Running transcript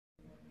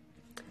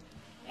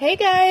Hey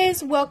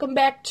guys, welcome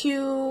back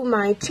to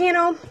my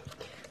channel.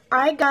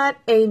 I got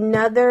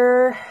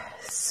another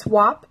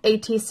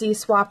ATC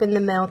swap in the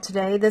mail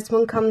today. This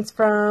one comes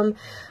from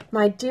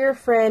my dear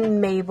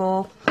friend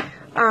Mabel.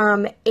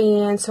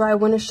 And so I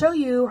want to show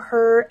you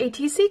her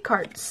ATC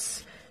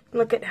cards.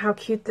 Look at how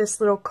cute this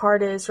little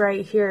card is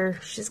right here.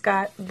 She's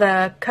got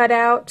the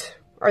cutout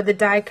or the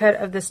die cut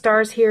of the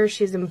stars here.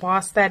 She's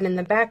embossed that in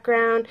the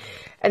background.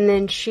 And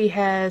then she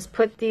has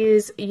put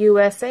these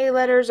USA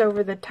letters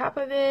over the top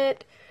of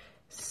it.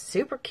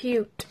 Super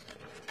cute.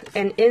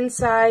 And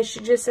inside she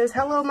just says,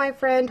 "Hello my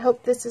friend,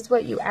 hope this is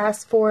what you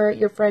asked for,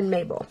 your friend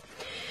Mabel."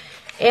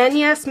 And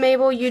yes,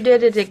 Mabel, you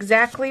did it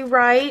exactly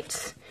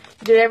right.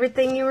 You did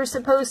everything you were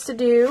supposed to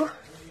do,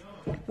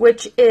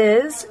 which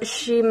is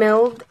she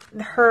mailed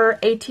her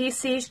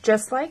ATCs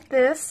just like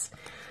this,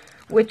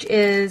 which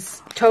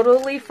is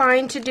totally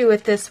fine to do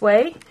it this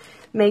way.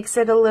 Makes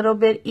it a little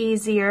bit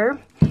easier.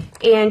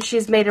 And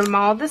she's made them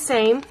all the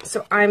same.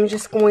 So I'm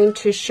just going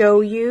to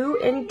show you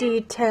in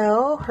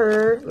detail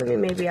her.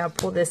 Maybe I'll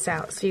pull this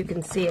out so you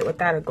can see it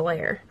without a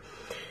glare.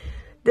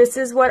 This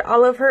is what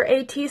all of her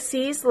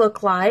ATCs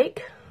look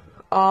like.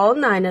 All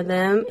 9 of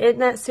them. Isn't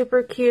that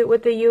super cute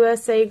with the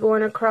USA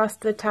going across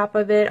the top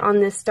of it on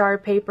this star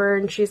paper?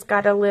 And she's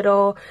got a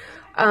little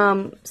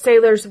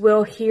sailor's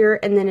wheel here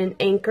and then an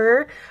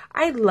anchor.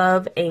 I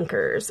love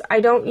anchors.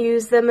 I don't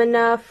use them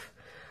enough.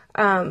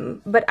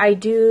 But I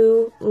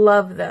do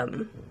love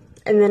them.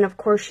 And then of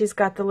course she's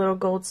got the little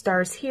gold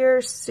stars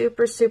here.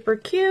 Super, super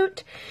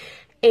cute.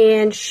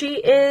 And she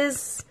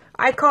is,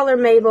 I call her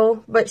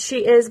Mabel, but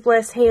she is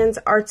Blessed Hands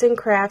Arts and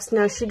Crafts.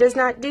 Now she does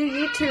not do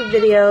YouTube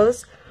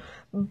videos,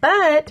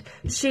 but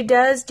she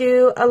does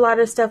do a lot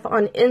of stuff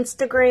on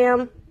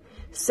Instagram.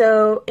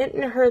 So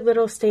isn't her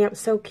little stamp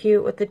so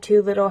cute with the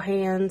 2 little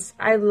hands?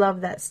 I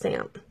love that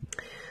stamp.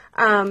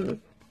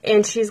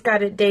 And she's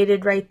got it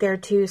dated right there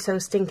too, so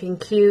stinking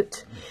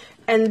cute.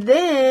 And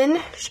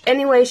then,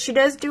 anyway, she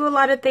does do a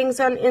lot of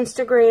things on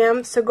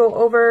Instagram, so go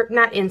over,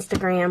 not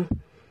Instagram,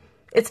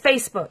 it's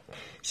Facebook.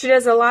 She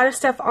does a lot of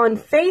stuff on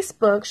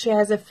Facebook. She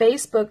has a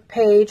Facebook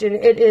page, and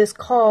it is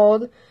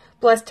called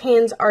Blessed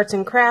Hands Arts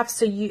and Crafts.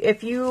 So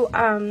if you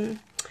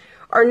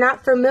are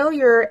not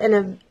familiar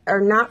and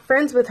are not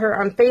friends with her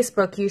on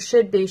Facebook, you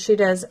should be. She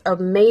does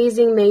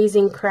amazing,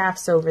 amazing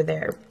crafts over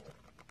there.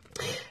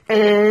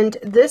 And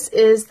this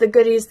is the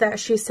goodies that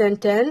she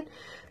sent in.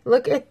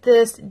 Look at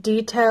this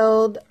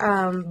detailed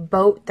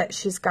boat that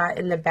she's got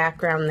in the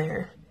background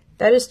there.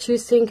 That is too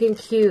stinking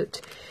cute.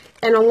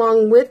 And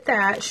along with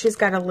that, she's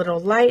got a little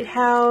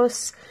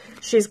lighthouse.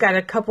 She's got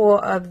a couple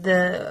of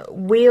the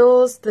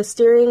wheels, the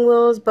steering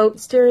wheels, boat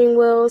steering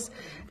wheels.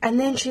 And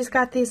then she's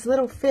got these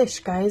little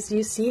fish, guys.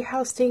 You see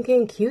how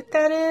stinking cute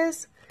that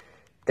is?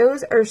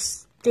 Those are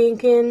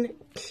stinking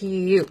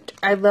cute.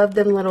 I love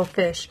them little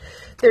fish.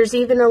 There's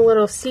even a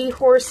little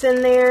seahorse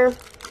in there.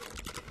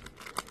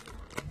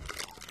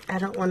 I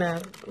don't want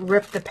to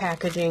rip the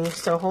packaging,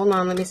 so hold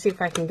on. Let me see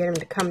if I can get him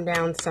to come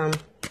down some.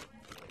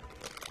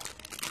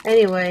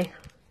 Anyway,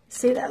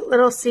 see that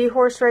little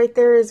seahorse right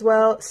there as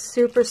well?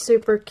 Super,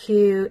 super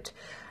cute.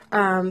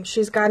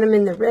 She's got him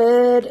in the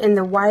red and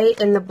the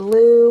white and the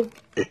blue.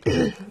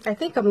 I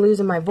think I'm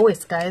losing my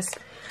voice, guys.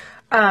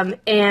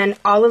 And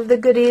all of the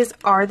goodies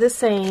are the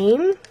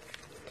same.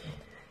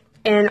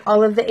 And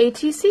all of the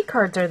ATC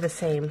cards are the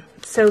same.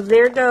 So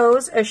there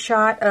goes a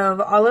shot of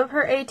all of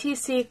her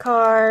ATC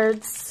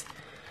cards.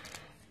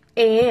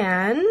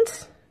 And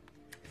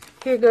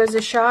here goes a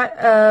shot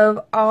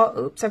of all,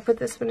 oops, I put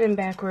this one in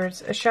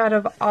backwards. A shot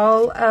of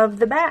all of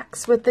the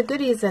backs with the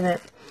goodies in it.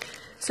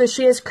 So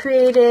she has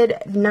created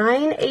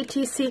 9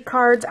 ATC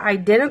cards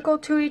identical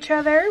to each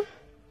other.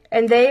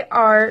 And they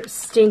are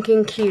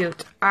stinking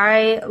cute.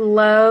 I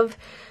love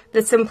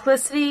the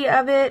simplicity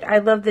of it. I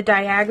love the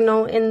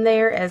diagonal in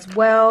there as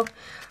well.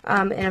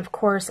 And of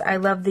course, I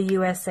love the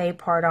USA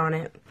part on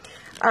it.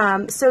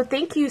 So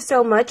thank you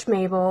so much,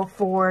 Mabel,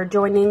 for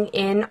joining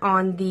in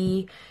on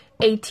the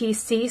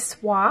ATC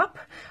swap.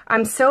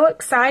 I'm so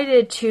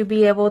excited to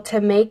be able to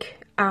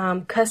make,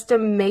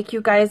 custom make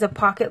you guys a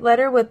pocket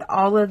letter with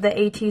all of the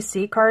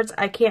ATC cards.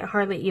 I can't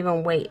hardly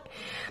even wait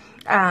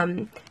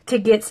to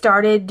get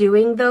started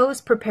doing those,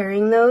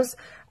 preparing those.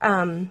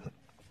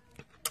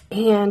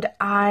 And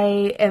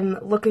I am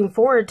looking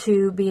forward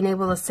to being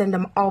able to send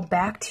them all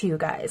back to you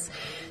guys.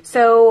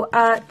 So,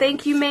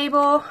 thank you,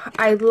 Mabel.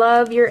 I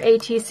love your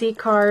ATC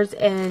cards,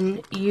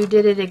 and you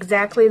did it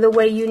exactly the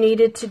way you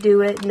needed to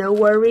do it. No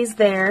worries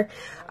there.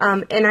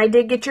 And I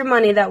did get your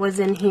money that was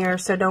in here,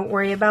 so don't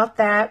worry about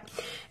that.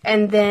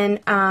 And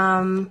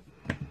then,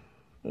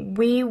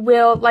 we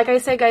will, like I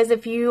said, guys,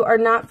 if you are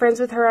not friends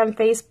with her on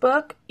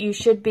Facebook, you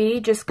should be.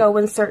 Just go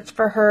and search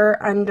for her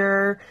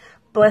under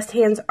Blessed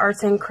Hands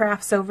Arts and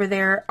Crafts over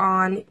there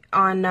on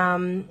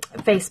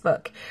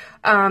Facebook.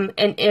 And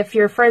if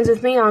you're friends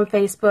with me on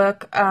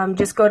Facebook,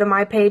 just go to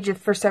my page. If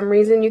for some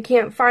reason you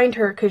can't find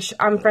her, because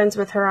I'm friends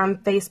with her on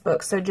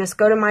Facebook, so just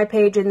go to my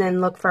page and then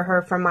look for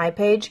her from my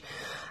page.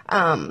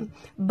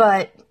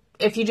 But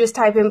if you just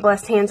type in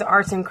Blessed Hands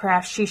Arts and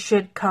Crafts, she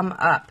should come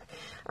up.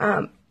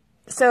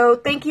 So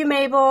thank you,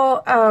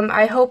 Mabel.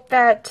 I hope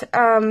that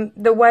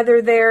the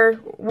weather there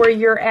where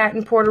you're at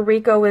in Puerto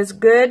Rico is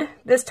good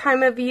this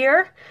time of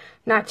year.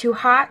 Not too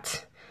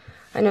hot.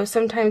 I know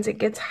sometimes it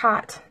gets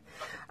hot.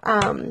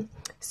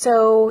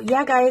 So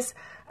yeah, guys,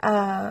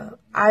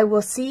 I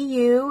will see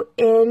you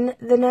in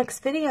the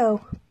next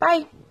video.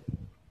 Bye.